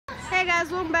Hey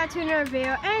guys, welcome back to another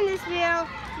video. And in this video,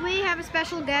 we have a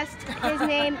special guest. His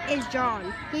name is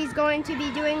John. He's going to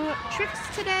be doing tricks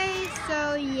today,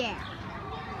 so yeah.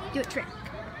 Do a trick.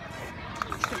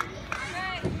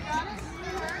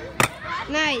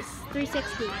 Nice,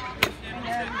 360.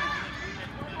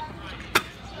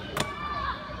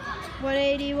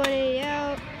 180, 180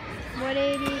 out,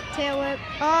 180, tail whip.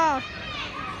 Oh!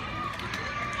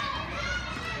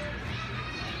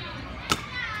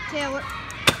 Tail whip.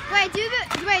 Wait, do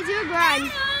a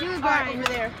grind. Do a grind. Over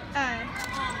there.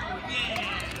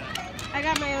 I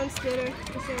got my own scooter.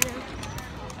 Just so you know.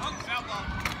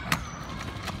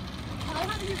 How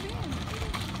have you been?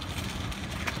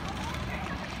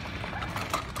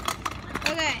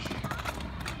 Okay.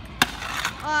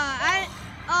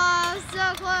 So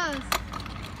close.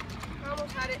 I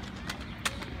almost had it.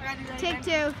 I gotta do that Take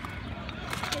again. two.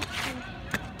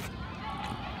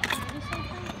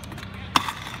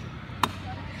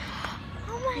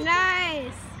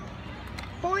 Nice.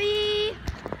 Boy.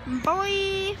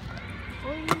 Boy.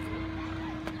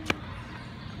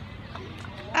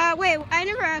 Wait, I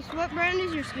never asked, what brand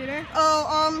is your scooter?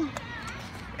 Oh,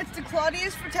 it's the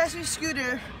Claudius for Tesla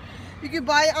scooter. You can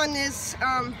buy it on this,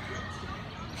 I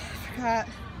forgot.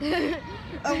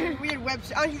 A weird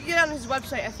website. Oh, you can get it on his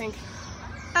website, I think.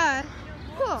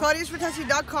 Cool.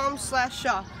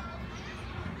 ClaudiusForTesla.com/shop.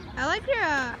 I like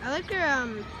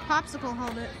your popsicle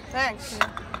holder. Thanks.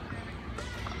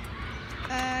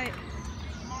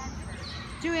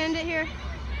 Do we end it here?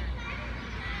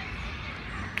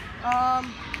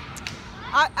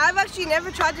 I've actually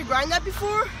never tried to grind that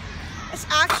before. It's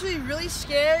actually really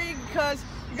scary because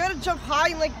you gotta jump high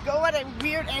and like go at a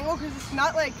weird angle because it's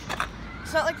not like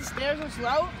the stairs was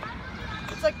low.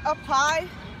 It's like up high.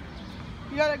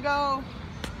 You gotta go.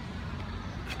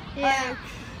 Yeah.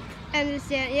 I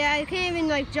understand. Yeah, I can't even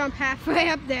like jump halfway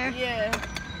up there. Yeah.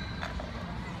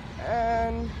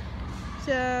 And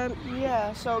so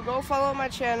yeah, so go follow my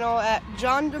channel at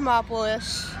John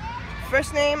Demopoulos,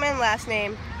 first name and last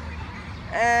name.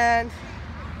 And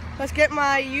let's get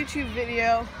my YouTube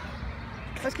video.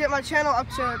 Let's get my channel up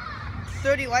to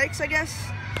 30 likes, I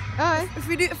guess. Alright.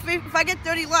 If I get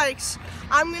 30 likes,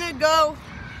 I'm gonna go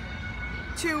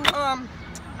to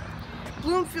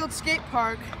Bloomfield Skate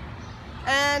Park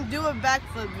and do a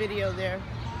backflip video there.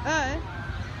 Alright.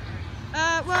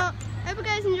 Well, I hope you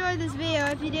guys enjoyed this video.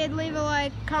 If you did, leave a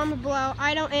like, comment below.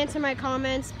 I don't answer my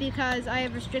comments because I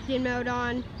have restricted mode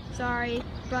on. Sorry.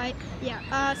 But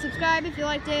yeah, subscribe if you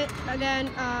liked it.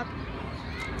 Again,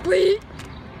 bleep.